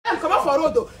for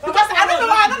road though. Because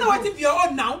I don't know what if you're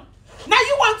own now. Now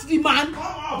you want the man.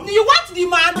 You want the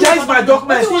man. Where's my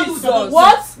document?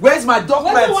 What? Where's my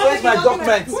document? Where's my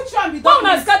document? Which one be Come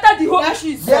and scatter the whole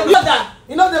she's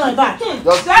You know them like that.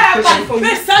 Just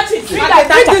Please search it.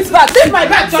 Take this back. Take my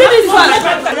back. See this one.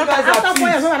 You guys are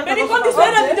thieves. Baby, come this way.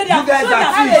 You guys are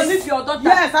thieves.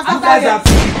 Yes, You guys are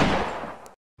thieves.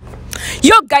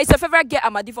 Yo guys, your favorite girl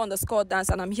Amadifa_dance,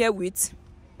 and I'm here with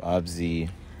Pabsy,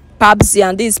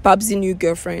 and this is Pabsy's new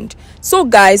girlfriend. So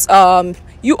guys,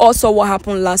 you all saw what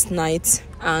happened last night,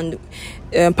 and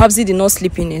Pabsy did not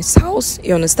sleep in his house,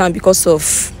 you understand, because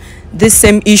of this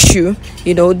same issue.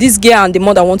 You know, this girl and the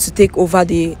mother want to take over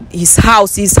his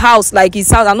house. I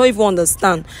don't even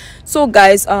understand. So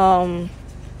guys,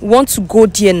 we want to go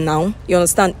there now, you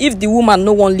understand. If the woman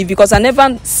no one leave, because I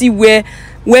never see where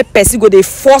person go they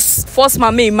force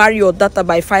my may marry your daughter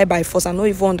by fire by force. I don't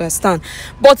even understand.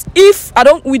 But if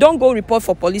we don't go report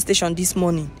for police station this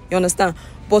morning, you understand,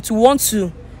 but we want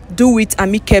to do it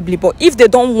amicably. But if they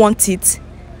don't want it,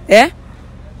 we're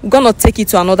gonna take it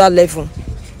to another level.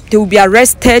 They will be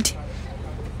arrested,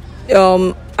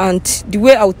 and the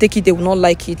way I will take it, they will not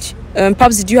like it.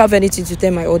 Perhaps, do you have anything to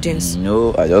tell my audience?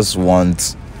 No, I just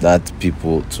want that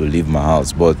people to leave my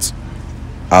house, but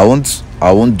I won't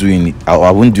do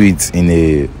it in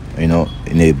a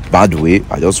in a bad way.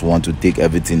 I just want to take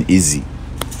everything easy.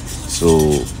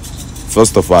 So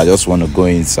first of all, I just want to go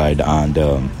inside and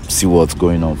see what's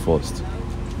going on first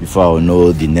before I will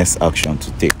know the next action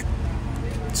to take.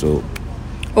 So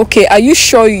okay, are you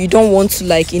sure you don't want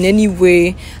to in any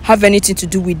way have anything to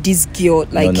do with this girl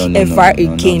again?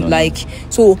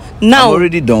 So now I'm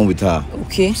already done with her.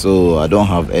 Okay. So I don't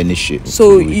have any shit.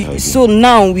 So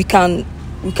now we can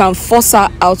force her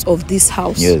out of this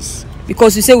house. Yes.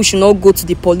 Because you say we should not go to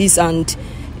the police, and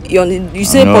you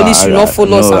say police should not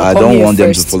follow us. I don't want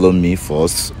them to follow me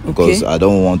first, because I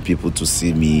don't want people to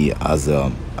see me as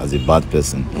a bad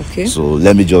person. Okay. So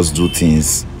let me just do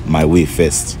things my way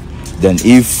first. Then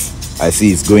if I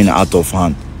see it's going out of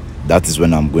hand, that is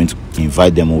when I'm going to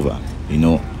invite them over. You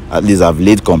know, at least I've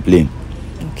laid complaint.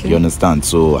 Okay. You understand?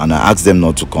 So, and I asked them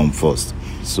not to come first.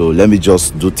 So let me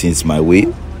just do things my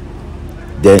way.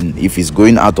 Then if it's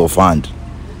going out of hand,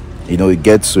 it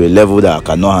gets to a level that I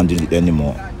cannot handle it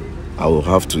anymore, I will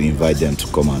have to invite them to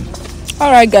come on.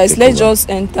 All right, guys, let's just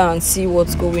enter and see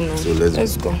what's going on. So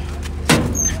let's go.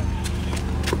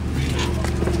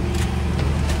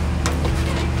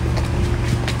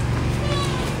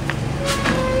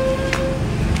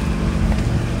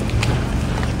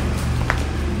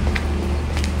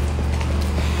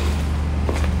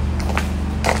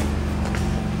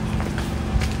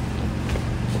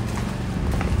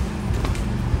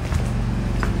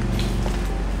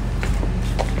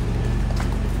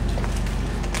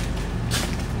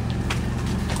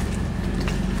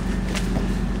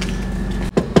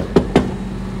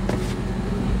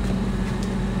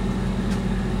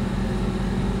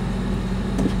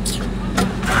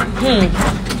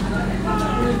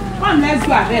 Come, let's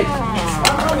go ahead.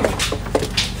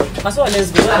 Let's go.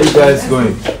 Where are you guys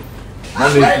going?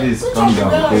 Mommy, please calm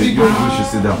down. Okay, you should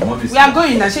sit down. Mommy, we are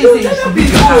going now. She said you should be in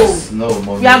the house. No,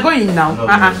 Mommy. We are going now.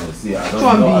 No. See, I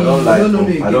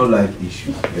don't like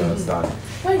issues. You understand?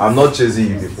 I'm not chasing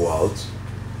you people out.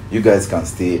 You guys can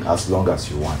stay as long as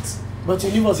you want. But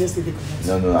you leave us yesterday.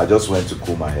 No, I just went to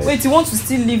cool my head. Wait, you want to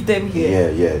still leave them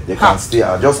here? Yeah, they can stay.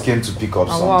 I just came to pick up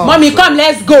something. Wow. Mommy, come,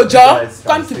 let's go, Joe.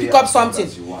 Come to stay pick up as long as something.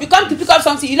 you want. You come to pick up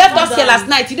something. You left us here last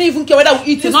night. You didn't even care whether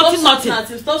we eat. Nothing. Nothing.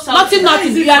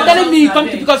 You are telling me you come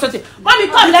to pick up something. Mommy,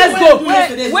 come, let's go.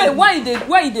 Wait, why they do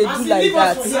like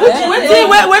that? Wait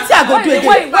till I go do it.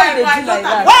 Why they do like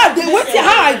that? Wait till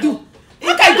how I do.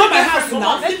 Look, I go my house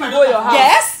now. Let me go your house.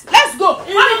 Yes, let's go.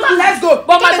 Mommy, let's go.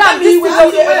 But madam, the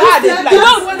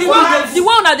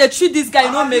one that they treat this guy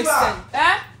no make sense.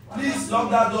 Please lock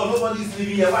that door. Nobody's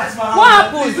leaving here. Why is my What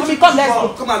happened? Mommy, come, let's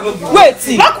go. Come and go.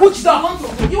 Wait, Lock which door?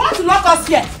 You want to lock us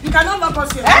here? You cannot lock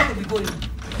us here. We want to be going.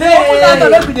 Hey. Open that door,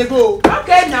 make we dey go.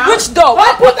 Okay now. which door?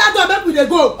 Open that door, make we dey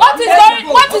go. What is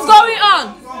going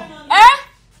on?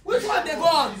 Which one they go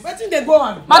on? Wetin they go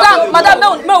on? Madam,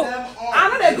 no. I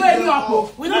know they go any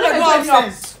up. We know they go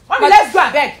upstairs. Mommy, let's go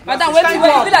abeg. Madam, wait,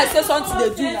 if I say something they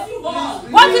do now.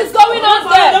 What is going on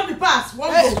there? Don't be pass. One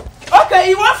go. Okay,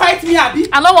 you want fight me,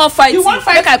 Abi? I don't want fight. You want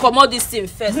fight? Make I comot this thing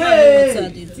first.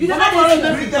 Hey. You don't know what to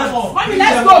do. Mommy,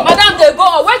 let's go. Madam, they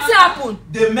go. Wetin happen?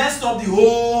 They messed up the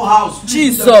whole house.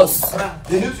 Jesus.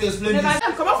 They need to explain this.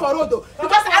 Come out for road though,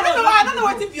 because I don't know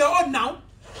what if you're on now.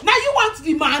 Now you want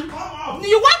the man.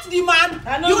 You want the man.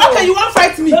 You want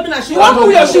fight me. You want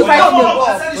to your shoe fight me.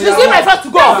 You see my first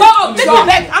to go. Take me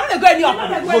back. I'm not going any up.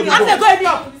 I'm not going any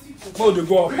up. Go to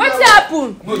go up. What's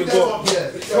happen? Go to go up.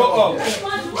 Go up.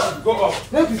 Go up.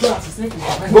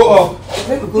 Go up.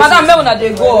 Madam, me una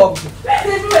dey go up.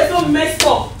 Everywhere so messed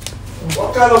up.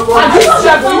 What kind of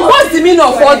What's the meaning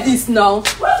of all this now?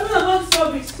 What's the meaning of all this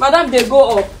rubbish? Madam, they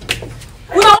go up.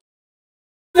 Una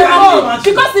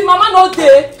because the mama no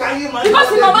dey. Because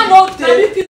the mama no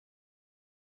dey.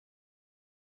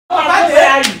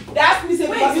 They ask me say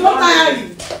because you don't tire you.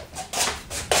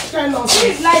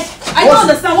 It's like I don't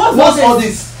understand what's all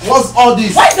this. What's all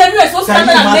this? Why is everywhere so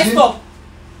scattered and messed up?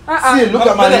 See, look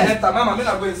at my leg. Mama, me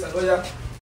not go inside. Oh yeah.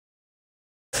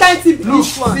 Can't see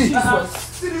this one. See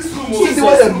this room. See the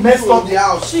way they messed up the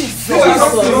house. Jesus. I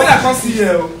can't see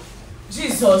here.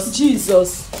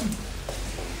 Jesus.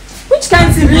 Which kind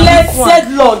of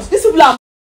blessed Lord? These people are.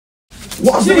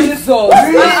 What? Jesus.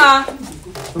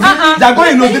 They're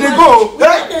going, no, did they go?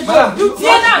 You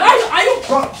tear now. Are you?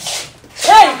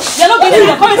 Hey, you're not getting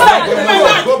here. Come inside.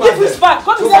 Give this back.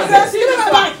 Come inside. Give this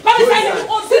back. Come inside.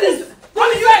 Oh, see this.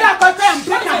 Come inside. Use that cutter and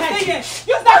break her head.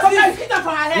 Use that cutter and hit her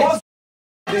from her head.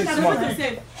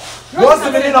 What's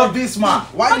the meaning of this, man?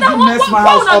 Why did you mess my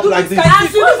house up like this?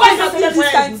 Why not do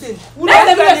this kind of thing? Let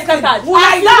them get scattered.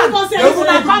 Where's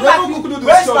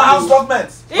my house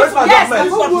documents? Where's my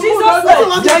documents?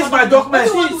 Where's my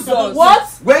documents? What?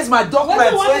 Where's my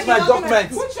documents? Where's my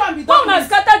documents? Come and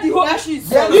scatter the whole.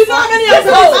 You know how many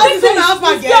houses my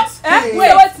husband gets? Wait.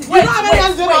 You know how many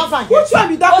houses my husband gets? Which one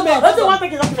be document? What do you want to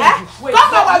take a document?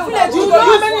 Come on, my village. You know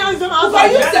how many houses my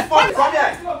husband gets? Come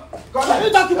here. Come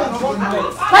here.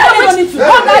 Hold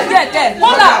that there.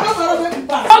 Hold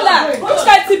on. Which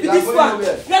kind of tip is this one?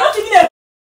 You are not even a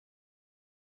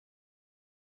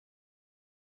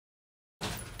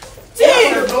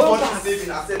Nobody is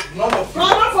saving. I said none of you. You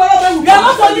are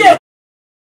not only a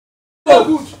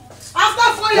good. After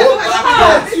 4 years,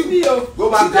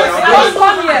 Go back there.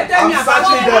 Come here. I'm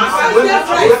searching them. I'm going to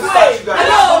search you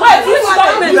guys. Wait, which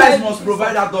document? You guys must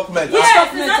provide that document.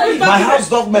 Yes, My house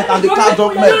document and the car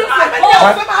document.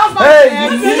 Hey,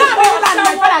 You need.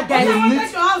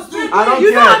 I don't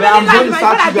care, but I'm going to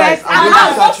search you guys. I'm going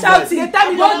to search you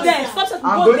guys.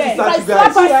 I'm going to search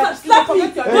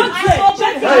you guys.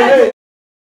 Hey.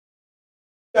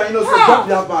 You know, so drop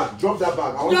that bag. Drop that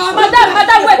bag. I want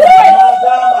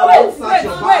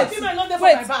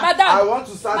I want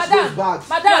to search those bags.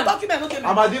 Madam,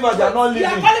 I'm a diva, they are not leaving.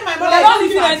 they're not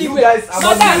leaving You anywhere. guys are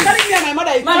not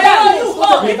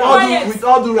leaving. With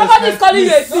all due respect, Nobody's calling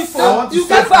you a thief. I want to You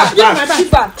search get back. that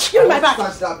bag. Give me my bag.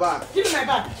 Search that bag. Give me my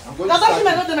bag. I'm going Your to search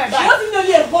document it. not in my bag. What is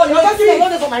only a boy? Your document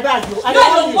not for my bag. I No,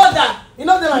 don't want bother. you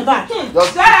know in my bag.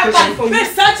 Just Wait,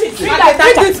 search it. See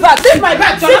this bag. See my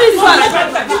bag. See this one.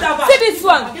 See this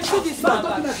one. See this one.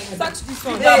 Search this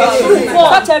one.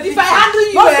 Search everything. If I handle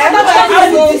you, I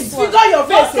will disfigure your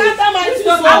face.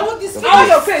 I will disfigure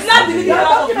your face.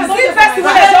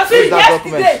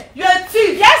 Yesterday, you're a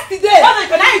thief. Yesterday, now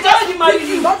you just married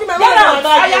you. Get out.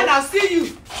 I now see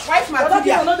you. Wife my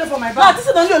document not there for my Nah, bag. this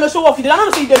is the only show off. I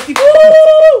don't say you the thief.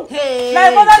 Hey.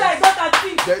 Like mother, like daughter,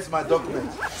 thief. There's my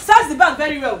document. Search the bag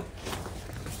very well.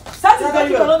 Search it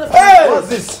very well. Hey! What's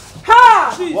this?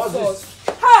 Ha! What's this?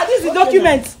 Ha! This is the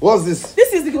document. What's this?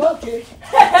 This is the document.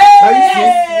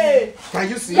 Hey! Can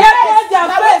you see? Show their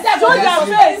face. Show their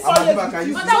face. Amadiba, can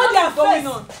you see? What they are going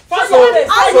on? So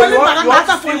you want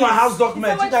to steal my house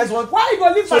document? You guys want? Why you go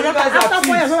leave So you guys are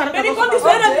thieves. Baby, come this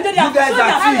way. You guys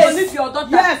are thieves. Leave your daughter.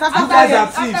 Yes, You guys are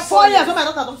after thieves. 4 years, when my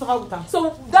daughter don't suffer with her. So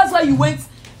that's why you went.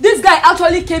 This guy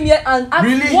actually came here and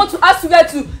Really? want to ask you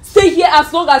guys to stay here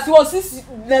as long as you want since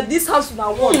this house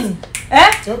now wants.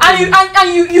 And you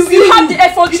have the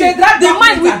effort to the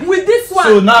mind with this one.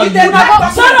 So now you you shut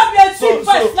up your teeth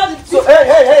first. So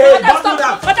hey, don't do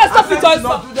that. Stop it,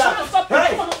 Not do that.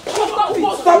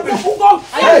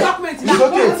 Hey, stop it. Hey,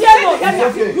 it's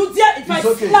okay. You dare if I It's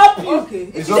okay. slap you.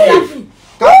 It's okay.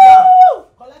 Calm down.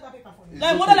 Collect that paper for me. It's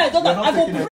Like mother, like daughter, You're not I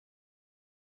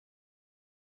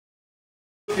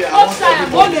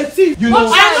go taking it. You know,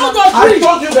 I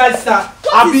told you guys that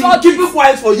I've been keeping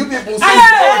quiet for you people since.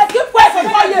 Keep quiet for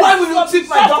 5 years. Why will you take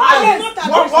my document?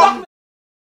 What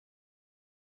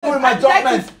with my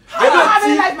document? Are you a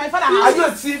thief? Are you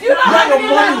a thief? You have your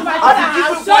money. I've been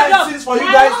keeping quiet since for you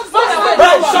guys.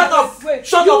 Hey, shut up!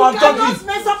 Shut up! I'm talking.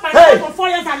 Hey! For 4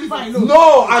 years and leave her alone.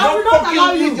 No, I I will don't not allow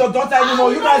fucking you. need your daughter anymore.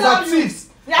 You will guys not are allow you. thieves.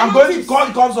 They are I'm not going to thieves. call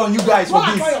the cops on you guys Go for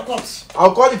and call this. your cops.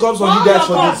 I'll call the cops on you guys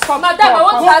for this. Madam, I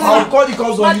want to ask I'll you. call the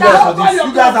cops on you Madam, guys for this.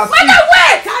 You guys are thieves. Madam,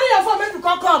 wait! Carry your phone, make you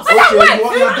call cops. Okay,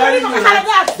 well, you're telling me, right?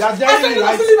 They're telling me,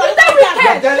 right?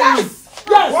 They're telling me.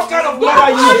 Yes. What kind of mother are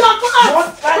you? What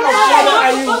kind of mother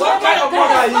are you? What kind of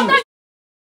mother are you?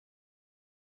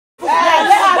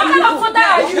 Let her kind of father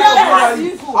are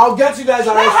you? I'll get you guys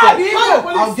arrested.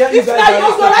 I'll get you guys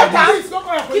arrested.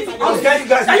 I'll get you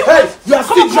guys. Hey, you are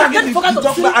still dragging the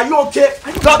document. Are you okay?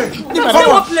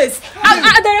 Come on. Place. And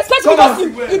the respect because you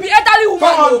be elderly woman. And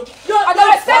the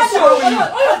respect you.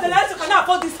 All of the lights you cannot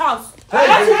afford this house. Hey,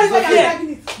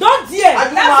 don't dare.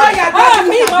 That's why you're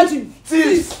dragging it. Imagine.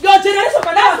 Thieves. Your generation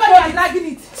cannot afford it. Dragging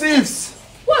it. Thieves.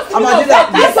 What's the I'm meaning of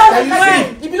that? That's why it's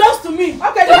mine. It belongs to me.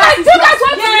 Okay, You guys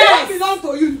want to it belongs to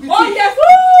you. Oh yes.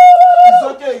 It's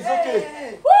okay. It's okay.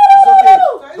 It's okay.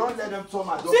 Don't let them turn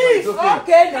my document. It's okay.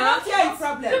 Okay, now. Here's the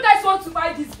problem. You guys want to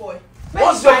buy this boy?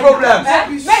 What's your problem?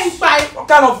 What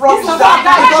kind of wrong is that?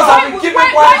 Because I've been keeping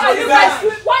quiet for you guys.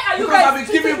 Why are you Because guys? I've been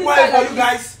keeping quiet for you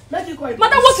guys. Madam,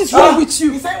 what is wrong with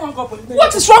you?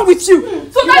 What is wrong with you?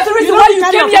 So that's the reason why you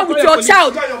came here with your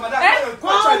child.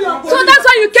 So that's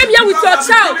why you came here with your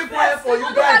child. Look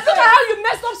at how you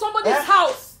messed up somebody's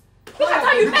house. Look at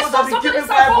how you messed up somebody's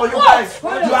house. For what? For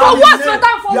what, madam? For you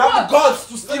what? have the guts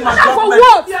to steal my For document.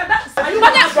 what? You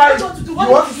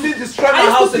want to steal, destroy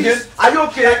my house again? Are you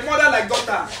okay? Like mother, like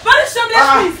daughter. Very shameless,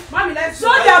 please. Mommy, let's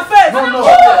show their face. No.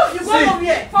 You go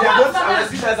nowhere. They are going to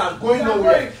arrest you guys. I'm going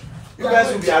nowhere. You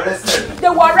guys will be arrested. They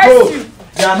will arrest you.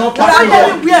 They are not passing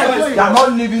there. They are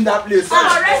not leaving that place.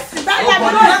 Arrest you. You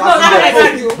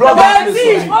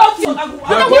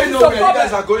are going nowhere. You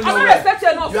guys are going I don't nowhere. respect you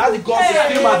enough. You have the guts to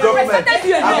steal my document. Respected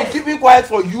you I've enough. been keeping quiet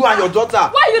for you and your daughter.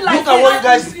 Why you like Look at what you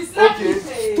guys. Okay.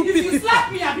 If you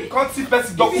slap me, Abi. Can't see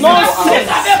person document.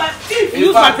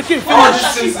 Use my pikin All finish.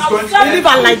 these things is going to You leave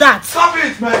her like that. Stop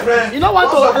it, my friend. You don't want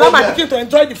to What's your allow my problem? pikin to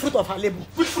enjoy the fruit of her labor.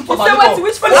 You say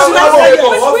which fruit?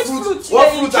 What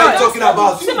fruit are you talking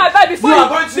about? See my bag before You you are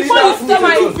going to eat before you that steal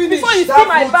my fruit before you That steal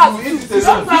my fruit, bag. you eat it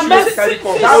alone. That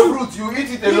fruit, you eat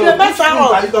it alone. mess Which fruit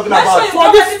around. are you talking Make sure about? you For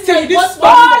come this and thing, see this what's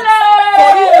family.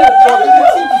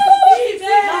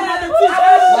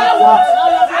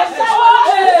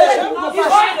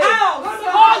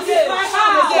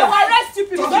 They will arrest you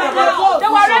people. They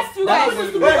will arrest you guys.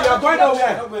 Hey, you're going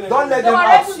nowhere. Don't let them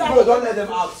out. Bro, don't let them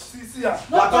out. We are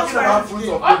talking about fruit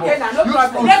of labor. Okay, now, no You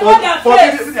problem. fruit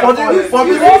forbidden fruit.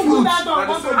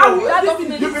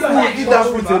 You people will eat that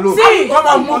fruit alone. See. Come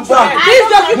and move back. This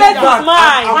document is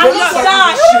mine. I'm going to settle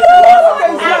this shit.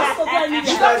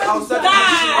 You guys, I'll settle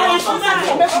this shit.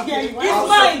 It's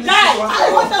mine, guys.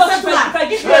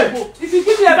 If you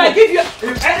give me, if I give you.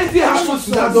 If anything happens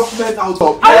to that document, I'll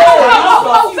stop.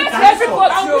 I'll fetch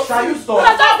everybody. Can you stop?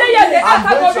 I'm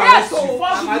going to arrest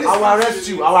you. I will arrest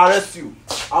you. I will arrest you.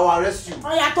 I will arrest you. Be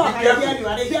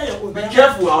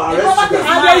careful. I will arrest you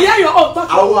guys.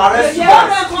 I will arrest you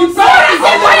guys. Keep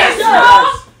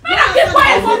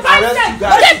quiet for 5 seconds.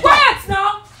 Keep quiet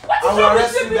now. What I is will wrong with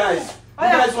arrest you you people? guys. You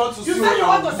guys want to see said you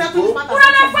want to settle this matter. We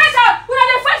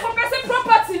are fight for person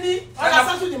property.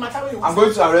 I'm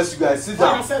going to arrest you guys. Sit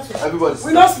down. Everybody sit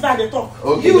We down. don't sit down and talk.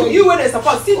 Okay. You when they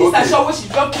support. See this Okay. show where she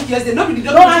dropped it yesterday. Nobody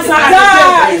don't Don't answer.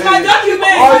 It's my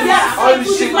document. All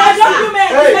this shit. It's my document.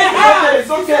 Hey,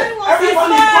 it's okay.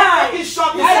 Everybody is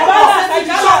shut up.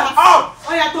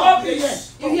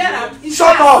 You hear that?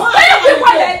 Shut up. Can you keep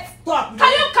quiet? Talk.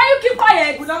 Can you keep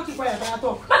quiet? We don't keep quiet. I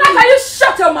talk. Madam, can you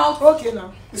shut your mouth? Okay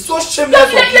now. It's so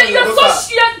shameless. You're so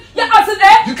shit. You're as in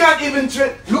there. You can't even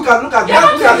train. Look at You're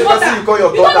the person you call your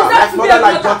You don't daughter. deserve Like to be mother, a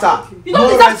like mother. daughter. You don't No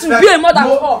deserve to respect. be a mother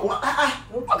No. at all.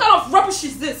 What kind of rubbish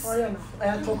is this?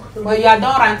 But you are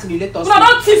done ranting. Let us. No,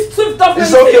 don't thief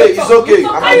documents. It's okay. It's okay.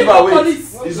 Don't I'm carry not the even away.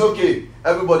 police. It's okay.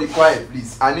 Everybody quiet,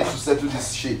 please. I need to settle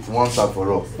this shit once and for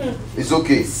all. It's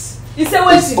okay. You say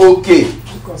It's wait. okay.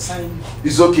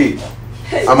 It's okay.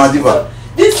 Amadiba.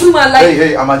 This woman like.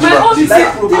 Hey, My Amadiba. own Please,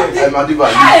 Amadiba,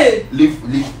 Hey.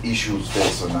 leave issues there.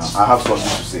 So now I have something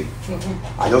to say.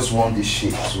 I just want this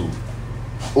shit to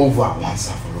over once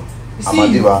and for all.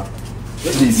 Amadiba.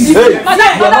 Please. Hey, Madam, you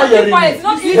are not keep hearing quiet. me.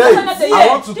 Not Hey, I I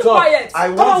want to keep talk. quiet. I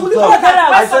want to talk.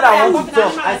 I said I want to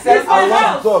talk. I said I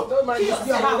want to talk.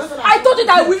 I told you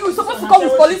that we were supposed to come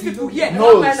with police people here.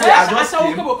 No, see, I just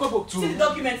came See the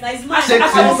document. Now it's mine. Check this.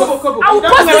 I will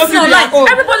post this online.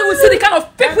 Everybody will see the kind of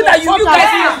people that you guys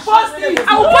are.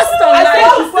 I will post it online.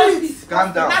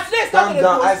 Calm down. Now, please, Calm stop down.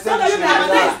 the I post. said No, you you should can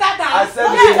relax. start down. I said No,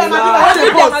 you you should can relax.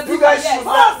 relax. You guys should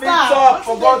let me talk.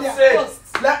 For God's sake.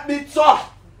 Let me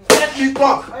talk. Let me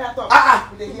talk.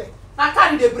 I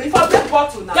carry the brain for break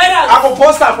bottle now. I will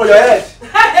post that for your head.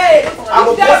 Hey, I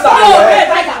will post that for your head.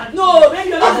 no, maybe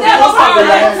you're not there.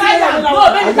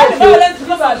 No, maybe violence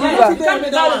because of you. I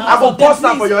will post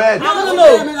that for your head.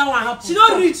 No. She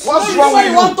don't reach. What's wrong with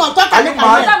you? Are you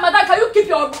mad? Madam, can you keep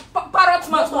your parrot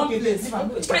mouth one place?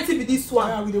 Which might be this one?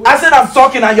 I said I'm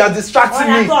talking and you are distracting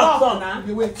me.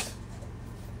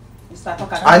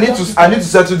 I need to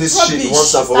settle this shit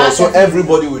once and for all, so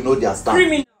everybody will know their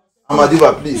stand.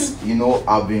 Amadiva, please, you know,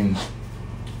 I've been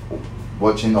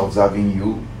watching, observing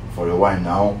you for a while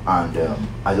now, and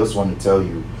I just want to tell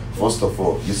you, first of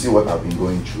all, you see what I've been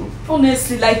going through.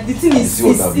 Honestly, like the thing is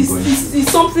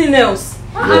something else.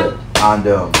 Yeah, and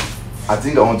I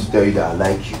think I want to tell you that I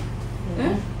like you.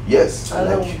 Yes, I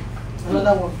like you.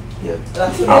 Another one. Yeah.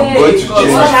 I'm going to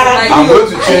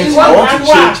change. I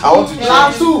want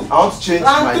to change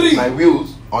my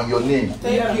wheels on your name.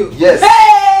 Thank you. Yes.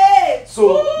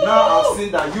 So now I've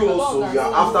seen that you also, you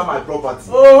are after my property.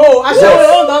 Oh, I shall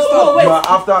your own don't stop. You are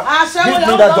after. Give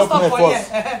me that document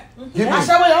first. Give me. I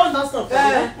shall your own don't stop.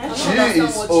 She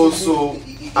is also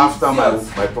after my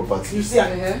property. You see,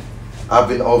 I've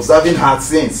been observing her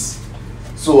since,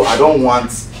 so I don't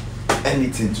want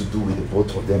anything to do with the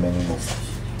both of them anymore.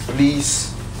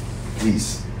 Please,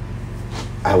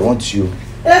 I want you.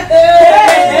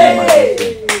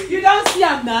 You don't see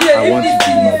him now. I want you to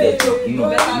be my girlfriend.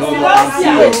 No, I'm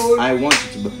serious. I want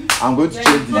you to be. I'm going to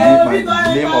change the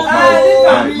name of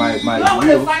my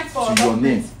will to your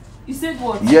name. You said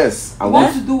what? Yes, I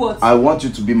want to do what? I want you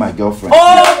to be my girlfriend.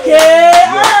 Okay.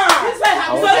 Yes. This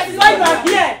is why you are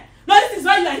here. No, this is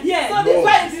why you are here. So this is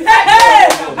why it is. Hey,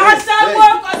 I shall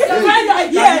work. This is why you are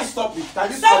here. Can you stop it? Can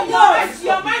you stop it?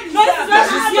 Your mind is there. No, this is why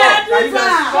she's here. You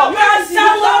guys stop. You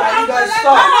shall work. You guys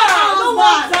stop.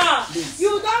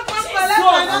 you don't come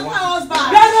collect my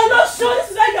husband. No, sure. This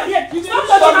is why you are here. Stop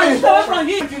talking from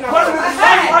him.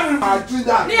 I do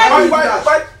that.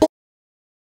 Why?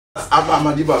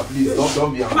 Amadiba, please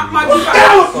don't be angry.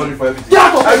 Sorry for everything.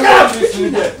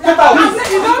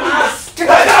 Get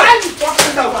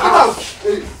out!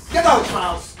 Get out!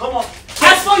 Come on.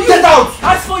 As for you, get out!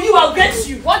 As for you, I'll get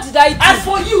you. What did I do? As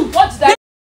for you, what did I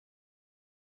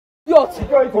do?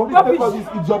 Security,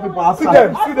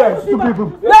 see them, two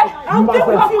people. I'm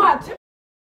mad.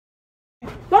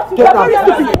 Get out. You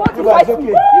want to fight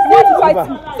me.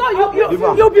 So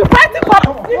you'll be fighting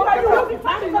for me. You'll be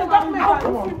fighting for the government.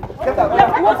 Get out.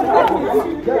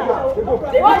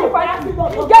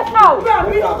 Get out.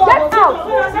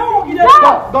 Get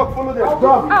out. Dog, follow them.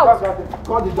 Dog. Out.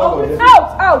 Call the dog.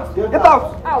 Out. Get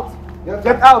out. Out.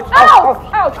 Get out.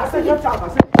 Out. I said get out.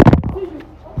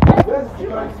 Where's the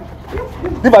security?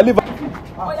 Leave her.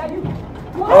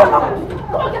 Come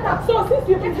on, get out. So since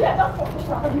you get here,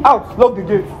 Out. Lock the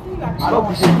gate. Lock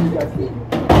the gate, you guys.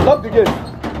 Lock the gate.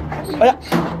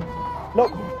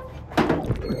 Lock.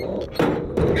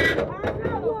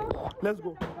 Let's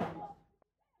go.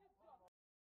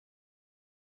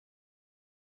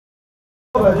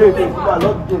 Lock the gate.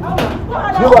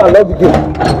 Lock the gate.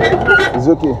 It's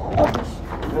okay.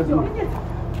 Let's go.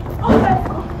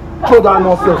 Throw that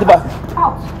nonsense.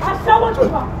 out. I shall want you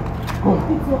back.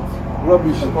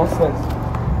 Rubbish, nonsense.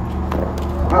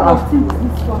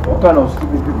 What kind of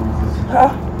stupid people is this?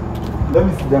 Let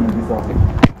me see them in this house.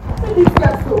 See these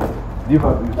guys go.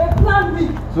 Diva, They planned me.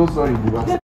 so sorry,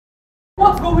 Diva.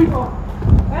 What's going on?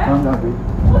 Calm down, baby.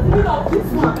 What's the meaning of this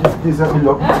one? Please help me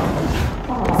lock.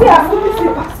 See, I have to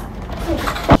slippers.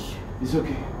 It's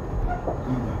okay.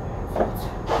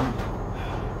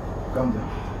 Calm down.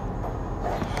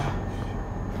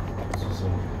 So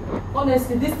sorry.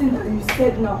 Honestly, this thing that you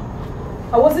said now,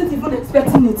 I wasn't even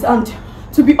expecting it, and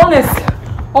to be honest,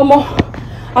 Omo,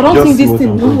 I don't think this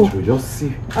thing will work. Just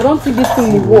see. I don't think this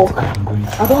thing will work.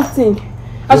 I don't think.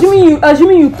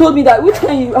 Assuming you told me that which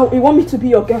time you want me to be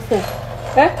your girlfriend.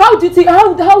 How do you think?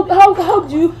 How do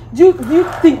you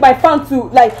think my fans to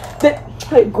like?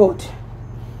 Oh God.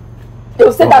 They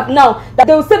will say that now.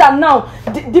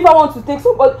 Diva wants to take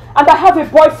somebody, and I have a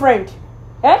boyfriend.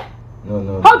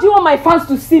 No. How do you want my fans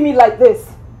to see me like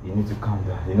this? You need to calm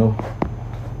down. You know.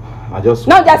 I just.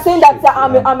 Now they're saying that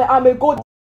I'm a gold.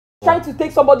 Trying to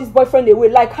take somebody's boyfriend away.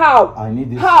 Like how? I need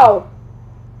this. How?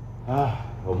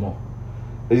 Omo.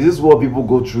 Is this what people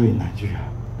go through in Nigeria?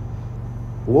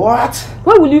 What?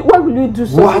 Why will you do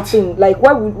something? Like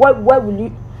why will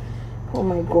you? Oh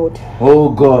my God. Oh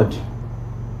God.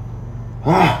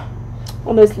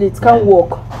 Honestly, it can't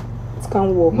work. It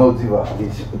can't work. No, Diva,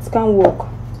 please. It can't work.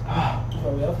 We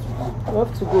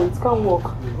have to go. It can't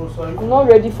work. I'm not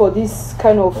ready for this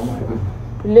kind of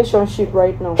relationship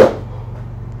right now.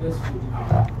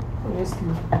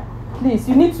 Honestly, please,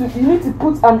 you need to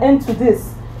put an end to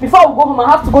this. Before we go home, I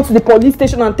have to go to the police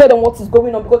station and tell them what is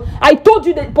going on, because I told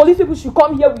you that police people should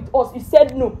come here with us. You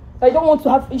said no. I don't want to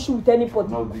have issue with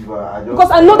anybody. No, Diva, because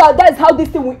I know that is how this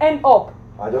thing will end up.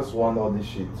 I just want all this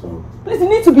shit to. Please, you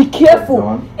need to be careful.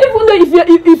 Even though if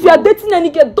you are dating any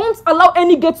girl, don't allow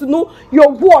any girl to know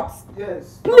your worth.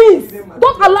 Yes. Please,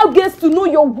 don't allow girls to know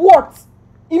your worth.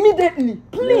 Immediately,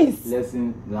 please.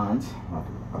 Lesson learned.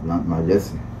 I've learned my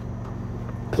lesson.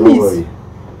 Please. Don't worry.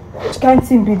 Which kind of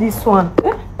thing be this one?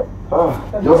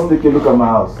 Just take a look at my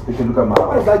house. Take a look at my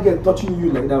Why is house. that girl touching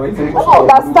you like that? I don't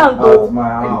understand though. At my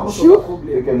house. You?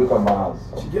 Take a look at my house.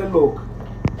 She get look.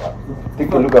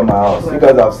 Take a look at my house. You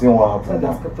guys have seen what happened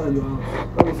That's now. scatter your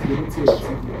house. That was the routine.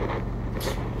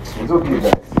 It's okay,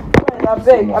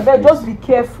 guys. I beg, just be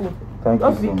careful. Thank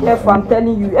Just you be so careful. much. I'm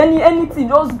telling you. Anything,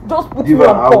 just put me Diva,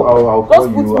 on call. I'll Just call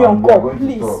put you. me on We are call, going to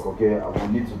please. talk, okay? I will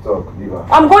need to talk, Diva.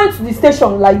 I'm going to the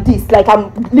station like this, like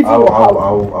I'm leaving your house.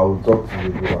 I'll talk to you,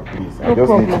 Diva, please. I No just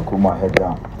problem. need to cool my head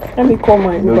down. Let me call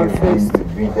my You know, Uber you've first.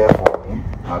 been there for me.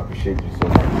 I appreciate you so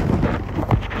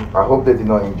much. I hope they did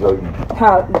not enjoy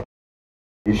you.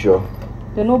 You sure?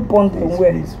 They're not born Please,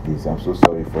 away. please. I'm so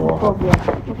sorry for what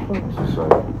happened. I'm so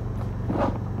sorry.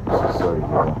 I'm so sorry,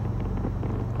 Diva.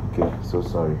 Okay, so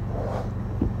sorry.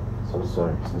 So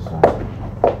sorry.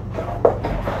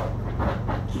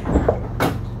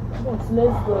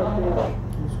 Let's go,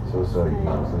 baby. So sorry.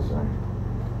 I'm so sorry.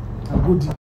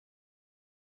 Good.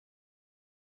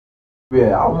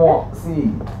 Yeah, I want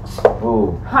see.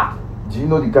 Oh, Ha! do you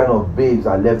know the kind of babes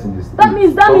I left in the street? That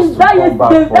means that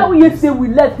yesterday we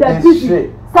left. They're this busy.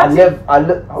 shit. I left.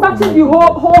 Searching the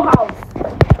whole house.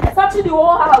 Searching the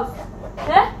whole house.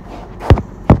 Eh?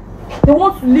 They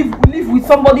want to live with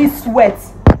somebody's sweat.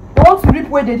 They want to reap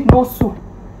where they did not sow.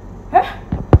 Eh?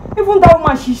 Even that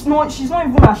woman, she's not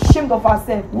even ashamed of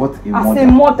herself. What a As mother. a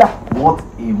mother. What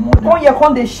a mother. Come here,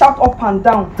 come they shout up and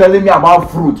down. Telling me about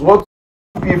fruit. What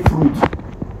be fruit?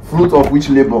 Fruit of which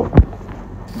labor?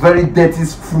 Very dirty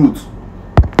fruit.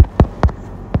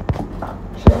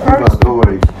 Don't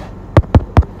worry.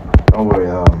 Don't worry.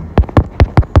 I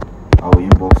will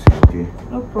inbox you, okay?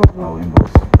 No I problem. will inbox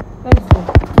you. Let's go.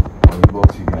 I will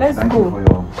inbox you guys. Let's Thank go. you for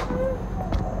your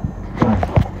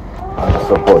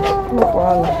support. No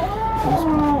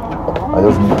problem.